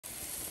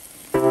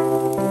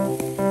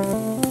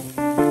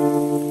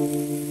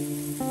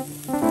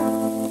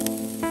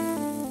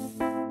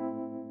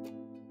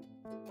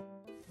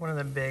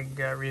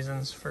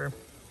reasons for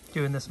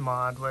doing this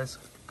mod was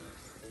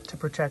to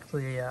protect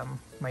the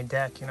my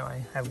deck. You know,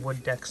 I have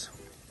wood decks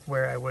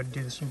where I would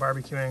do some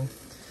barbecuing,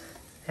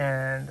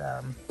 and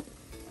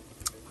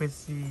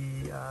with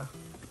the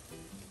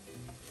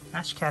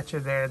ash catcher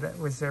there that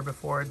was there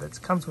before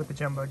that comes with the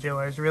Jumboe Joe,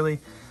 I was really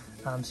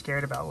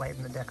scared about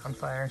lighting the deck on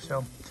fire.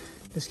 So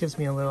this gives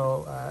me a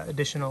little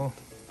additional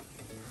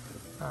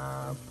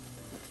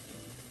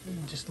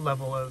just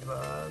level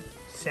of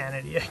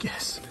sanity, I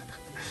guess,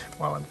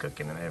 while I'm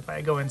cooking. And if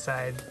I go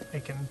inside, I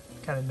can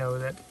kind of know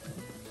that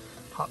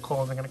hot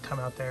coals are going to come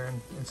out there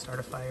and start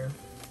a fire.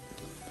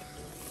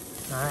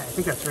 Alright, I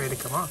think that's ready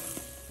to come off.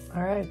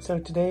 Alright, so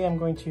today I'm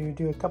going to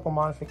do a couple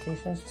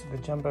modifications to the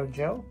Jumboe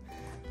Joe.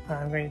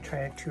 I'm going to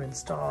try to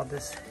install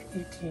this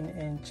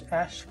 18-inch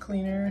ash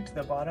cleaner to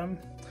the bottom,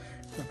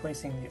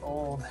 replacing the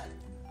old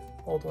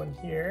one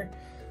here,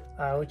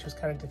 which was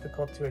kind of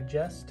difficult to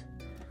adjust.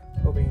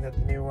 Hoping that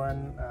the new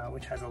one,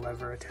 which has a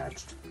lever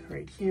attached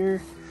right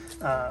here,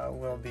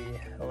 will be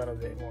a little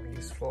bit more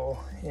useful.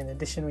 In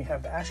addition, we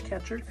have the ash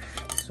catcher,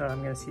 so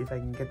I'm going to see if I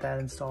can get that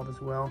installed as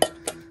well.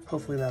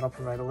 Hopefully that'll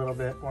provide a little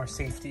bit more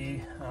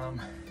safety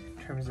in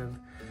terms of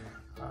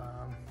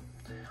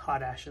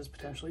hot ashes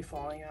potentially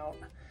falling out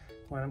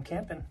when I'm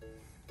camping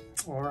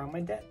or on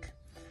my deck.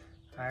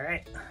 All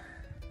right,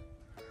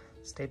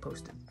 stay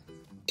posted.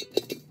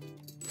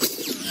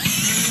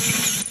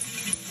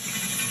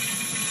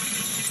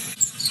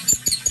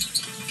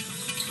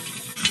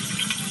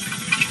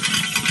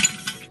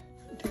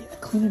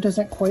 Cleaner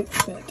doesn't quite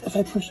fit. If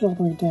I push it all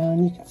the way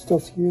down, you can still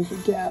see there's a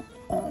gap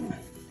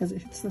as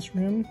it hits this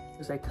rim.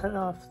 As I cut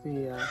off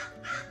the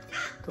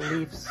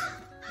leaves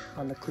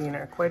on the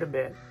cleaner quite a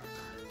bit,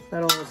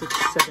 that all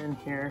gets set in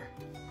here.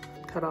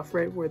 Cut off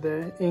right where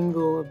the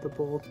angle of the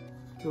bolt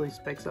really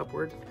spikes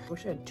upward. I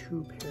wish I had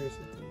 2 pairs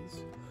of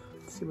these.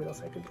 Let's see what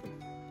else I could do.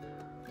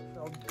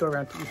 I'll go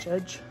around to each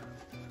edge.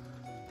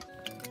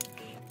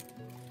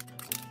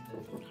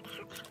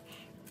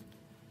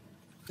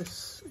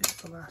 This is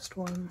the last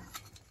one.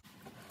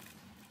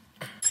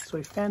 So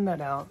we fan that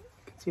out.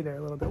 You can see they're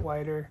a little bit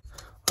wider,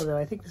 although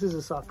I think this is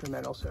a softer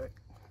metal, so it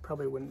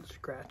probably wouldn't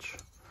scratch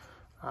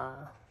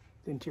the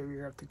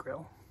interior of the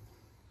grill.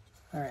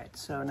 All right,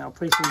 so now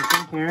placing the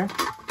thing here,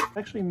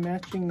 actually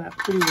matching that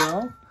pretty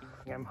well.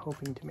 What I'm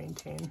hoping to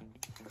maintain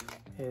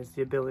is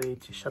the ability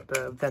to shut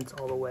the vents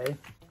all the way.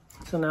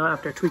 So now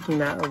after tweaking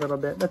that a little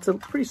bit, that's a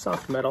pretty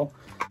soft metal.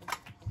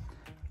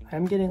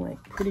 I'm getting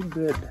like pretty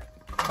good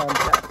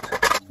contact.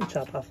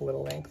 Chop off a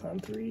little length on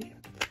 3.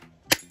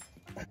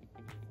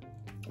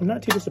 I'm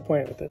not too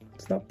disappointed with it.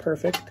 It's not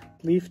perfect.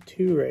 Leaf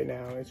 2 right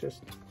now is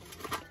just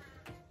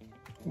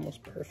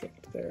almost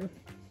perfect there.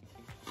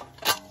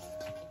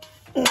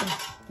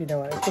 You know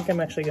what, I think I'm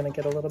actually going to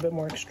get a little bit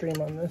more extreme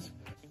on this.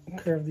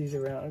 Curve these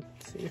around.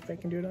 See if I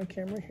can do it on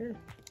camera here.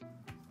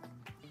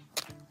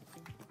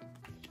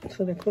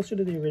 So they're closer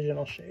to the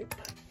original shape.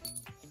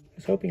 I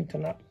was hoping to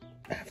not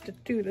have to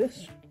do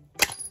this.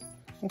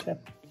 Okay.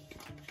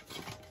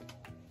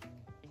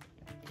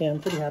 Yeah, I'm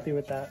pretty happy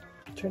with that.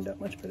 It turned out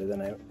much better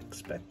than I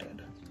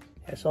expected.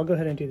 Yeah, so I'll go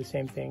ahead and do the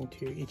same thing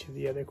to each of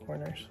the other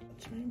corners.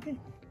 Maybe.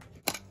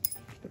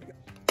 There we go.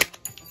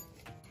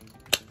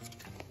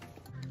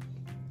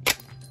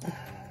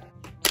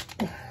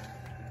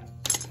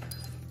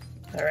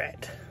 All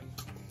right,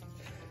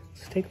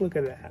 let's take a look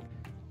at that.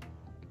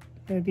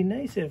 It would be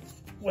nice if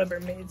Weber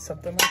made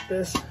something like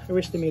this. I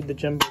wish they made the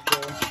Jumboe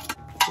Joe,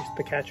 just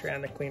the catcher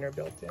and the cleaner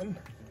built in.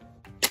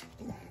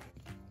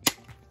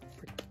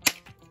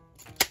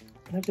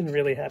 I've been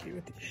really happy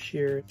with these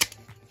shears.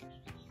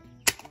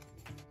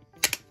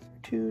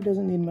 2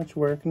 doesn't need much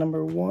work.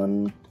 Number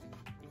 1,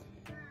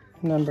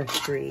 number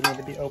 3 need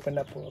to be opened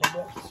up a little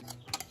bit.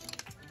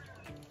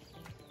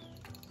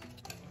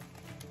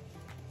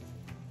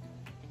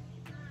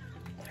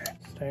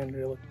 It's starting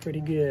to look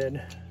pretty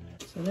good.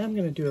 So now I'm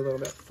going to do a little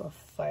bit of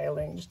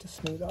filing just to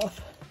smooth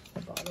off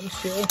the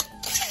bottoms here.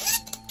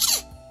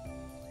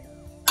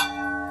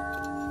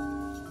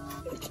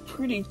 It's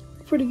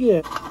pretty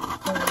good.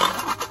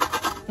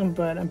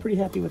 But I'm pretty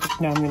happy with it.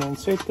 Now I'm going to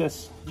insert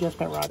this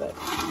adjustment rod.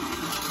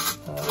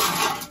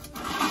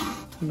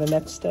 The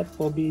next step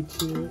will be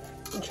to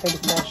try to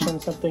fashion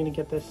something to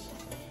get this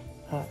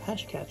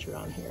ash catcher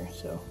on here.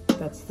 So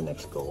that's the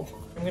next goal.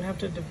 I'm going to have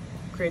to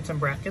create some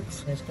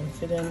brackets. It's going to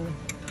fit in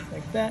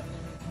like that.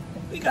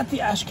 We got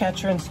the ash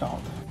catcher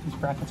installed. These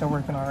brackets are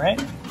working all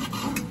right.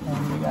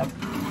 And we got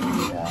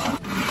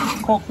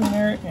the coal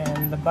cleaner,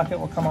 and the bucket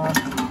will come off.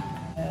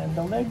 And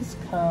the legs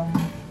come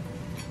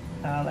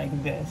like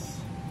this.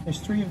 There's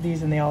 3 of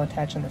these and they all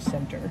attach in the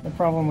center. The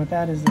problem with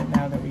that is that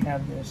now that we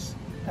have this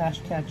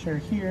ash catcher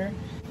here,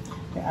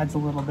 it adds a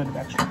little bit of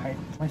extra height.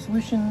 My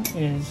solution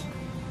is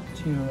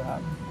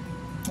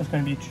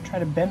going to be to try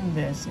to bend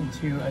this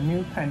into a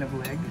new kind of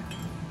leg.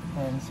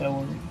 And so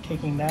we're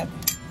taking that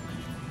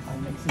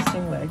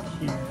existing leg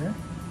here,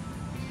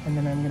 and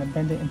then I'm going to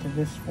bend it into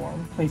this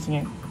form, placing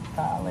it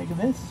like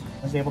this.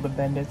 I was able to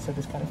bend it so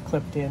this kind of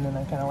clipped in, and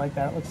I kind of like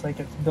that. It looks like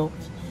it's built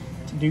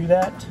to do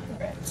that. All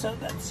right, so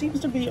that seems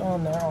to be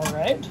on there all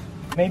right.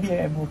 May be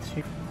able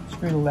to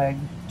screw the leg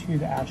to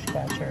the ash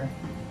catcher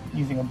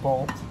using a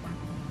bolt.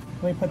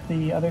 Let me put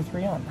the other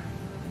 3 on.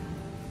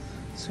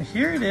 So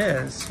here it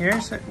is.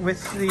 Here's it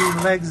with the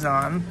legs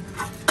on.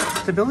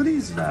 Stability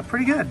is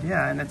pretty good,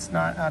 yeah, and it's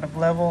not out of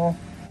level.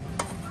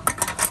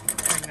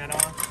 Bring that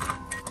off.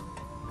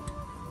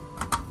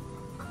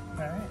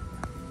 All right.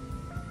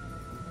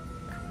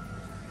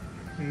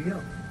 There you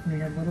go. We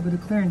got a little bit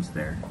of clearance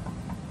there.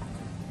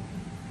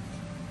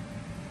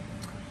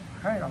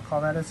 All right, I'll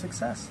call that a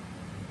success.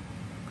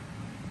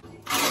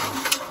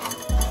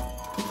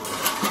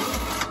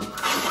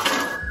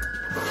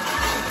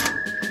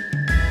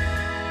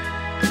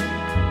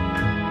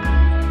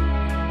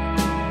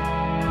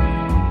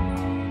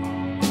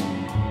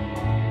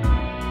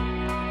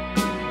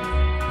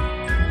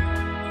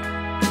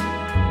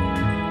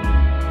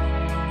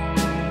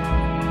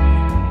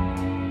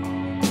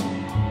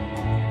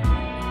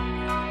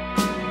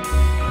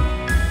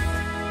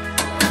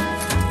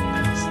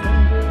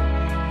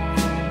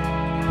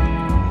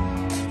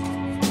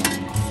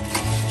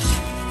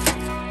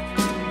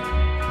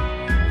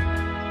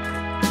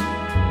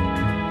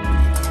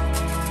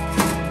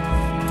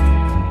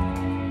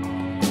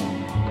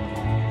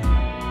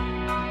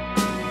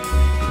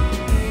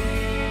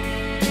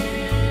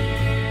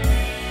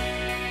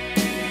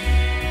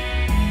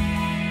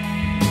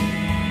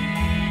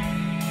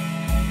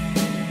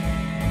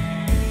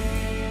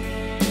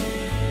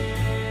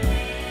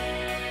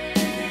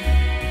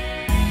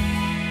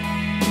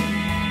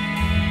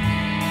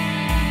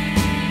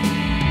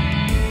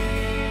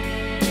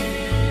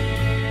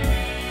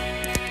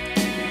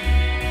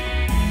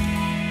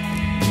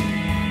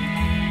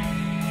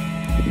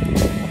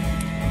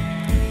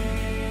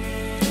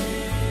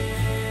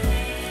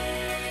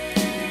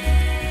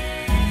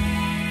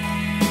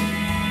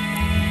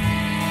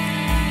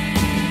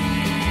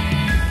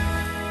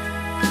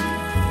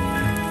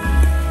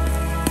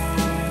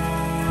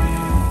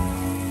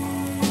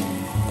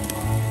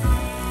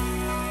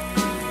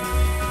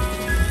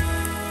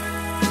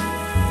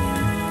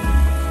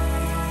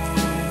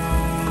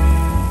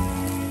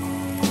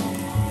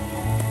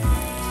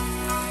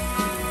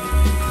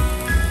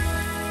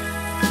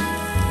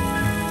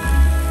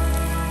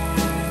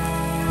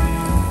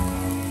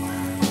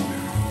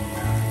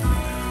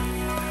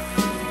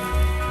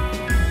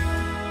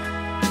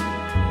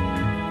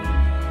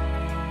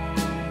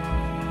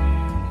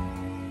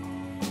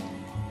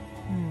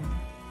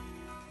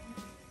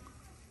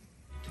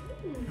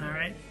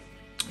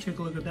 Take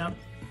a look at that.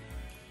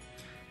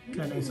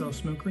 Got a nice little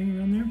smoke ring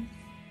around there.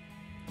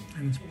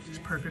 And it's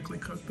just perfectly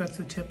cooked. That's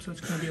the tip, so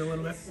it's going to be a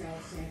little bit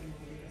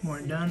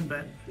more done,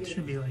 but it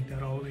should be like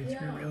that all the way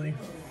through, really.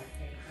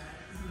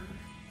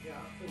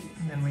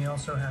 And then we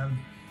also have,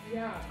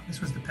 this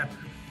was the pepper.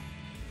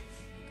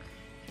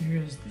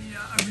 Here's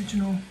the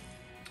original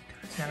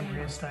Santa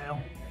Maria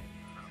style.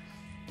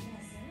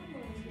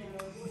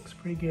 Looks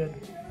pretty good.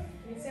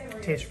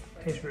 Tastes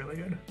really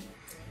good.